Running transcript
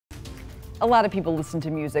A lot of people listen to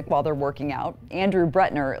music while they're working out. Andrew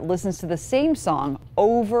Brettner listens to the same song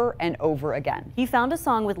over and over again. He found a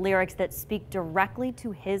song with lyrics that speak directly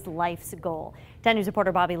to his life's goal. 10 News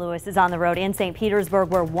reporter Bobby Lewis is on the road in St. Petersburg,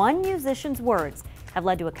 where one musician's words have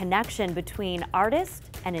led to a connection between artist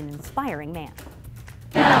and an inspiring man.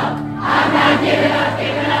 No, I'm not giving up,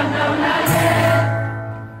 no, not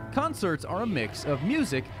yet. Concerts are a mix of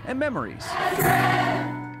music and memories.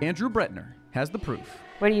 Andrew Brettner has the proof.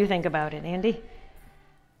 What do you think about it, Andy?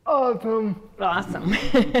 Awesome. Awesome.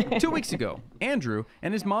 2 weeks ago, Andrew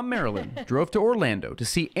and his mom Marilyn drove to Orlando to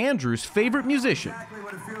see Andrew's favorite musician,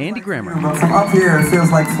 Andy Grammer. But from up here, it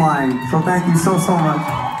feels like flying. So thank you so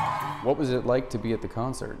much. What was it like to be at the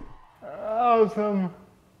concert? Awesome.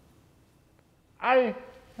 I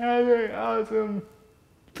had an awesome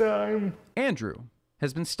time. Andrew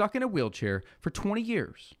has been stuck in a wheelchair for 20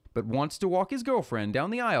 years, but wants to walk his girlfriend down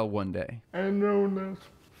the aisle one day. I know this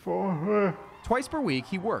for her. Twice per week,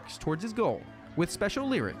 he works towards his goal with special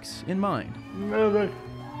lyrics in mind. Never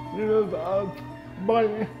give up,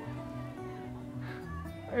 buddy.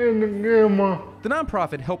 And the grandma. The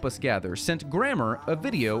nonprofit Help Us Gather sent Grammer a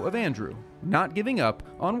video of Andrew not giving up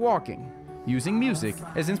on walking, using music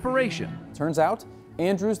as inspiration. Turns out,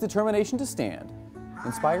 Andrew's determination to stand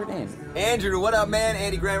inspired Andy. Andrew, what up, man?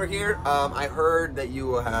 Andy Grammer here. I heard that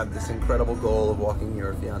you have this incredible goal of walking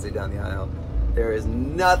your fiance down the aisle. There is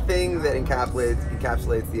nothing that encapsulates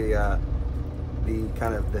the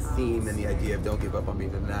kind of the theme and the idea of don't give up on me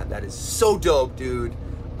than that. That is so dope, dude.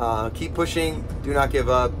 Keep pushing. Do not give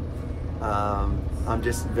up. I'm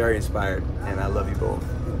just very inspired, and I love you both.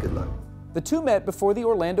 And good luck. The two met before the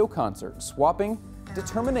Orlando concert, swapping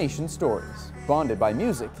determination stories, bonded by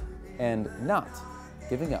music and not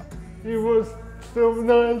giving up. He was so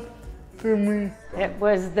nice to me. It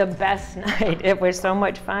was the best night. It was so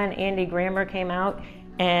much fun. Andy Grammer came out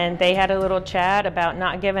and they had a little chat about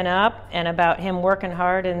not giving up and about him working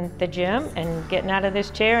hard in the gym and getting out of this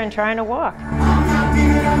chair and trying to walk.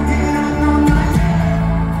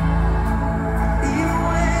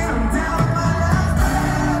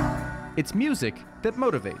 It's music that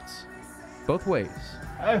motivates, both ways.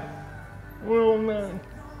 I will not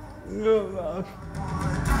give up.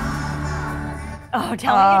 Oh,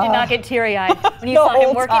 tell me you did not get teary-eyed when you saw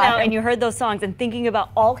him working out and you heard those songs and thinking about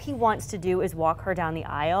all he wants to do is walk her down the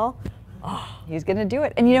aisle. Oh, he's going to do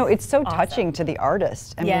it. And you know, it's so touching to the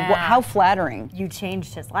artist. I mean, how flattering. You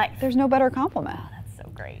changed his life. There's no better compliment. Oh, that's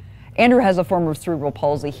so great. Andrew has a form of cerebral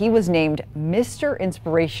palsy. He was named Mr.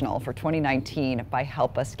 Inspirational for 2019 by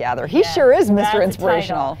Help Us Gather. He sure is Mr.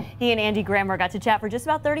 Inspirational. He and Andy Grammer got to chat for just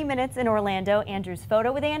about 30 minutes in Orlando. Andrew's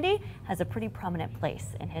photo with Andy has a pretty prominent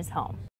place in his home.